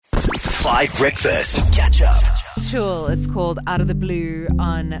5 Breakfast. Catch up. Sure, it's called Out of the Blue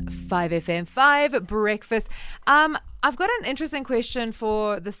on 5FM. 5 Breakfast. I've got an interesting question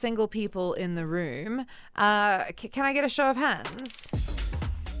for the single people in the room. Can I get a show of hands?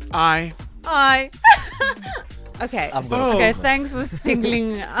 Aye. Okay. Okay, thanks for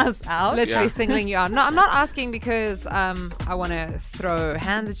singling us out. Literally singling you out. No, I'm not asking because I want to throw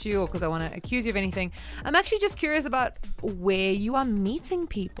hands at you or because I want to accuse you of anything. I'm actually just curious about where you are meeting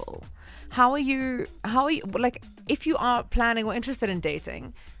people. How are you, like, if you are planning or interested in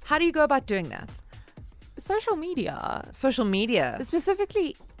dating, how do you go about doing that? Social media. Social media.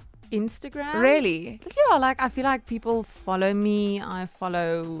 Specifically Instagram. Really? Yeah, like I feel like people follow me, I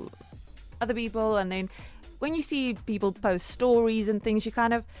follow other people, and then when you see people post stories and things, you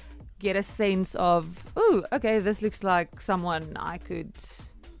kind of get a sense of, oh, okay, this looks like someone I could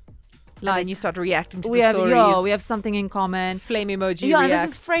Like, and then you start reacting to we the have, stories. Yeah, we have something in common. Flame emoji. Yeah, react. and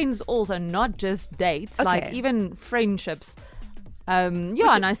this is friends also, not just dates. Okay. Like even friendships. And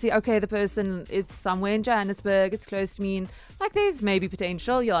I see, okay, the person is somewhere in Johannesburg, it's close to me, and like there's maybe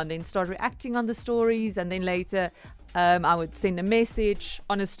potential, and then start reacting on the stories, and then later I would send a message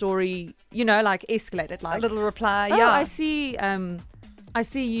on a story, like escalate it, like a little reply. oh, Yeah, I see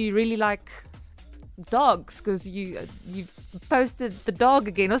you really like dogs because you've posted the dog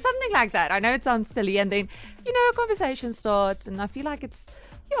again or something like that. I know it sounds silly, and then a conversation starts, and I feel like it's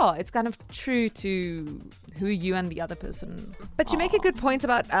kind of true to who you and the other person But you make a good point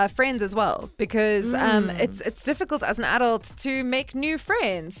about friends as well, because it's difficult as an adult to make new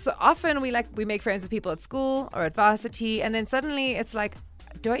friends. So often we make friends with people at school or at varsity, and then suddenly it's like,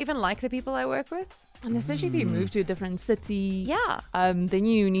 do I even like the people I work with? And especially if you move to a different city, then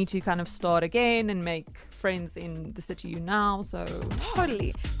you need to kind of start again and make friends in the city you're now. So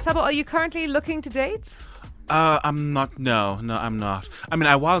totally. Tabo, are you currently looking to date? I'm not. No, I'm not. I mean,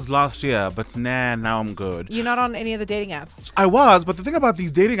 I was last year, but now I'm good. You're not on any of the dating apps? I was, but the thing about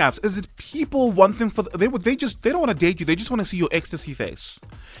these dating apps is that people want them for they don't want to date you. They just want to see your ecstasy face,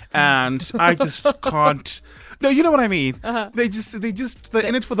 and I just can't. No, you know what I mean. They're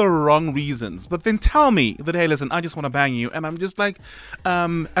in it for the wrong reasons. But then tell me that, hey, listen, I just want to bang you, and I'm just like,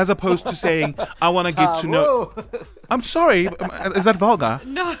 as opposed to saying I want to get to know. I'm sorry, is that vulgar?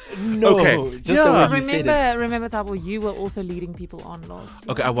 No. Okay. Just the way you said it. Remember, Tabo, you were also leading people on last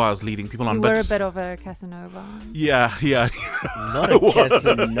year. Okay, I was leading people on, You but were a bit of a Casanova. yeah. Not a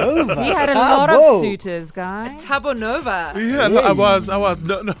Casanova. He had a lot of suitors, guys. Tabo Nova. Yeah, no, I was.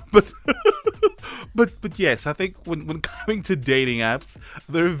 No, but but yes, I think when coming to dating apps,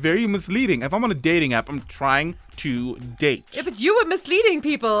 they're very misleading. If I'm on a dating app, I'm trying to date. Yeah, but you were misleading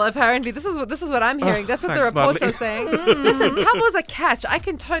people, apparently. This is what I'm hearing. That's what the thanks, reports Marley. are saying. Listen, Tabo's a catch. I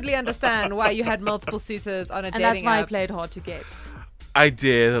can totally understand why you had multiple suitors on a And dating that's why I app. played hard to get. I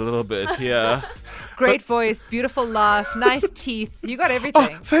did a little bit, yeah. Great voice, beautiful laugh, nice teeth. You got Oh,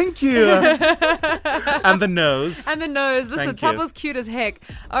 everything. thank you. And the nose. And the nose. Listen, Thank you. Tabo's cute as heck.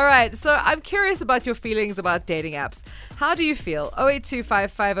 All right, so I'm curious about your feelings about dating apps. How do you feel?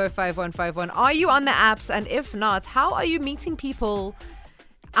 0825505151. Are you on the apps? And if not, how are you meeting people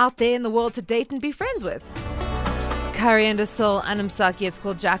out there in the world to date and be friends with? Curry and Soul, Anamsaki. It's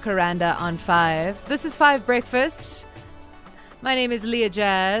called Jacaranda on 5. This is 5 Breakfast. My name is Leah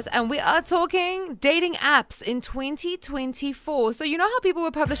Jazz, and we are talking dating apps in 2024. So you know how people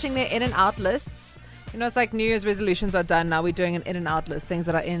were publishing their in and out lists? It's like New Year's resolutions are done. Now we're doing an in and out list. Things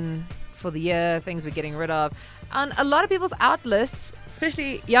that are in for the year, things we're getting rid of. And a lot of people's out lists,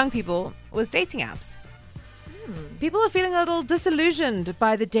 especially young people, was dating apps. People are feeling a little disillusioned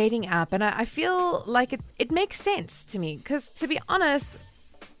by the dating app, and I feel like it makes sense to me, because to be honest,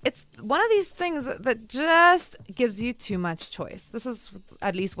 it's one of these things that just gives you too much choice. This is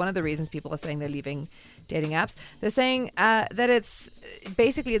at least one of the reasons people are saying they're leaving dating apps. They're saying that it's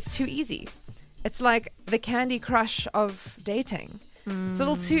too easy. It's like the Candy Crush of dating. It's a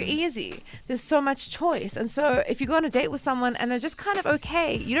little too easy. There's so much choice. And so if you go on a date with someone and they're just kind of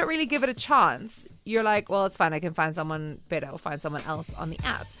okay, you don't really give it a chance. You're like, well, it's fine. I can find someone better or find someone else on the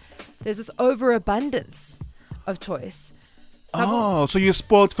app. There's this overabundance of choice. Oh, so you're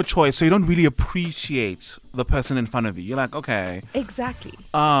spoiled for choice, so you don't really appreciate the person in front of you. You're like, okay. Exactly.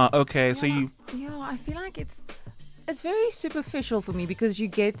 Okay, so you... Yeah, I feel like it's very superficial for me, because you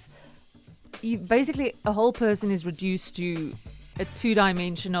basically, a whole person is reduced to a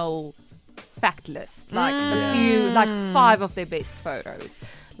 2-dimensional fact list, like a few, like 5 of their best photos,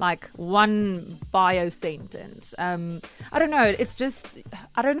 like one bio sentence. I don't know. It's just,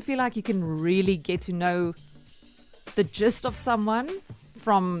 I don't feel like you can really get to know the gist of someone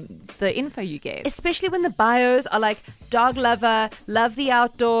from the info you gave. Especially when the bios are like dog lover, love the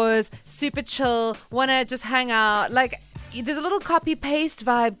outdoors, super chill, want to just hang out. Like, there's a little copy paste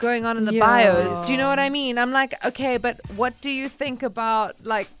vibe going on in the bios. Do you know what I mean? I'm like, okay, but what do you think about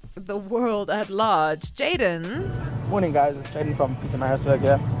like the world at large? Jaden? Morning, guys. It's Jaden from Pietermaritzburg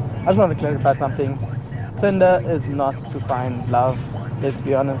here. I just want to clarify something. Tinder is not to find love. Let's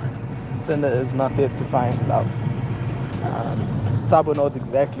be honest. Tinder is not there to find love. Tabo knows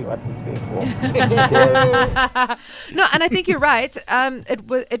exactly what it's there for. No, and I think you're right.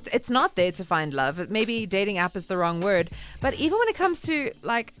 It's not there to find love. Maybe dating app is the wrong word. But even when it comes to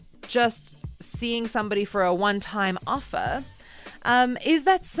like just seeing somebody for a one-time offer, is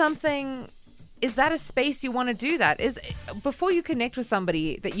that a space you want to do that? Before you connect with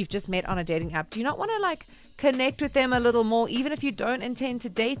somebody that you've just met on a dating app, do you not want to like connect with them a little more, even if you don't intend to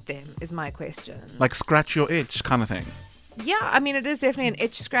date them, is my question. Like scratch your itch kind of thing. Yeah, I mean, it is definitely an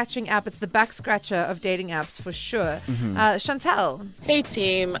itch-scratching app. It's the back scratcher of dating apps for sure. Chantel. Hey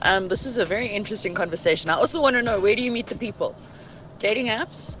team, this is a very interesting conversation. I also want to know, where do you meet the people? Dating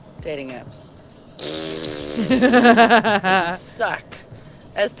apps? Dating apps. They suck.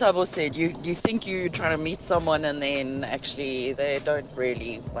 As Tabo said, you think you're trying to meet someone and then actually they don't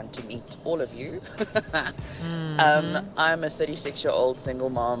really want to meet all of you. I'm a 36-year-old single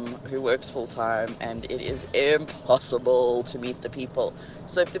mom who works full-time, and it is impossible to meet the people.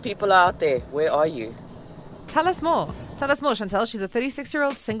 So if the people are out there, where are you? Tell us more. Tell us more, Chantel. She's a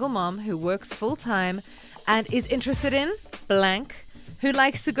 36-year-old single mom who works full-time and is interested in blank, who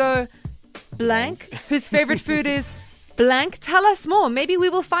likes to go blank, whose favorite food is blank. Tell us more. Maybe we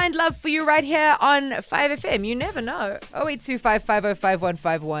will find love for you right here on 5FM. You never know.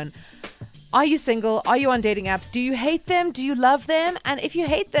 0825505151. Are you single? Are you on dating apps? Do you hate them? Do you love them? And if you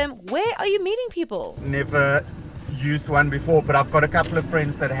hate them, where are you meeting people? Never used one before, but I've got a couple of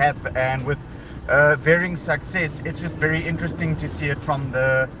friends that have, and with varying success. It's just very interesting to see it from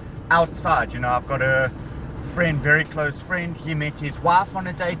the outside. You know, I've got a friend, very close friend. He met his wife on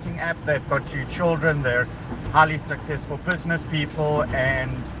a dating app. They've got 2 children. They're highly successful business people,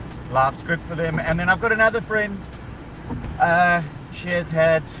 and life's good for them. And then I've got another friend. She has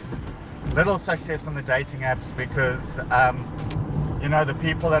had little success on the dating apps because, you know, the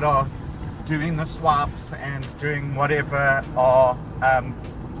people that are doing the swipes and doing whatever are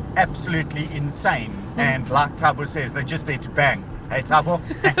absolutely insane. And like Tabo says, they're just there to bang. Hey, Tabo.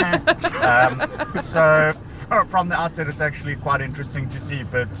 So from the outset, it's actually quite interesting to see.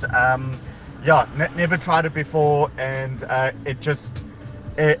 But yeah, never tried it before, and it just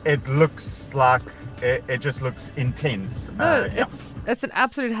it looks like it just looks intense. No, it's an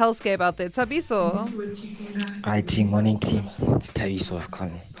absolute hellscape out there. Tabiso. Hi team, morning team. It's Tabiso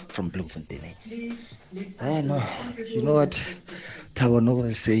from Bloemfontein. I know. You know what Tabo Nova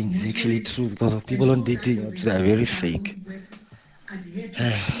is saying is actually true, because of people on dating apps, they are very fake.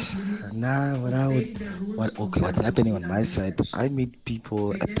 Now, what's happening on my side? I meet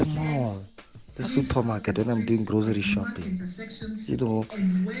people at the mall, the supermarket, when I'm doing grocery shopping. You know,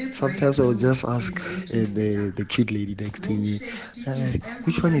 sometimes I will just ask the cute lady next to me,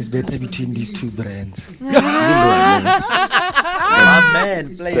 which one is better between these 2 brands? You know, My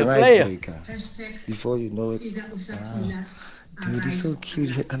man, player. Before you know it, dude, you're so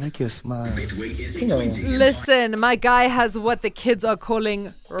cute. I like your smile. You know. Listen, my guy has what the kids are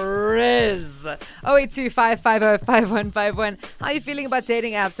calling Riz. 0825505151. How are you feeling about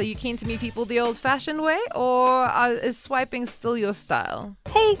dating apps? Are you keen to meet people the old-fashioned way, or is swiping still your style?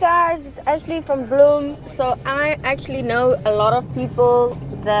 Hey guys, it's Ashley from Bloom. So I actually know a lot of people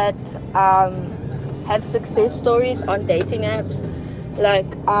that have success stories on dating apps. Like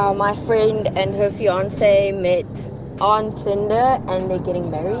my friend and her fiance met on Tinder and they're getting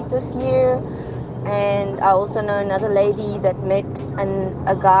married this year. And I also know another lady that met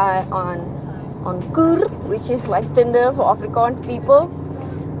a guy on Kur, which is like Tinder for Afrikaans people,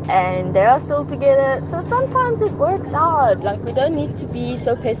 and they are still together. So sometimes it works out. Like, we don't need to be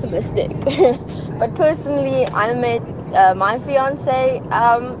so pessimistic. But personally, I met my fiance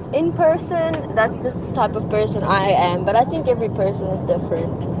in person. That's just the type of person I am, but I think every person is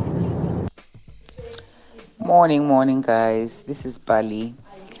different. Morning, guys. This is Bali.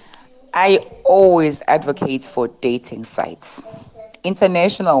 I always advocate for dating sites.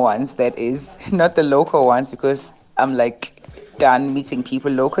 International ones, that is, not the local ones, because I'm like done meeting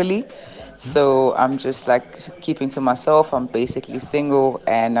people locally. So I'm just like keeping to myself. I'm basically single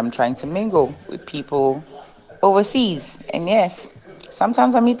and I'm trying to mingle with people overseas. And yes,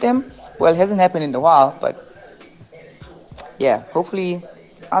 sometimes I meet them. Well, it hasn't happened in a while, but yeah, hopefully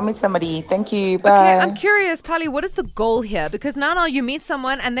I'll meet somebody. Thank you. Okay, Bye. I'm curious, Pali, what is the goal here? Because now you meet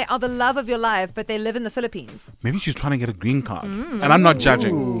someone and they are the love of your life, but they live in the Philippines. Maybe she's trying to get a green card. And I'm not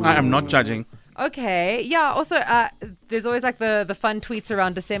judging. I am not judging. Okay, yeah. Also, there's always like the fun tweets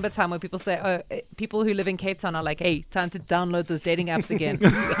around December time where people say, people who live in Cape Town are like, hey, time to download those dating apps again.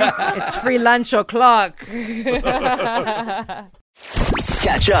 It's free lunch o'clock.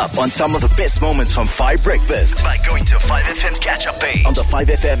 Catch up on some of the best moments from 5 Breakfast by going to 5FM's catch-up page on the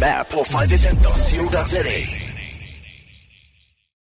 5FM app or 5FM.co.za.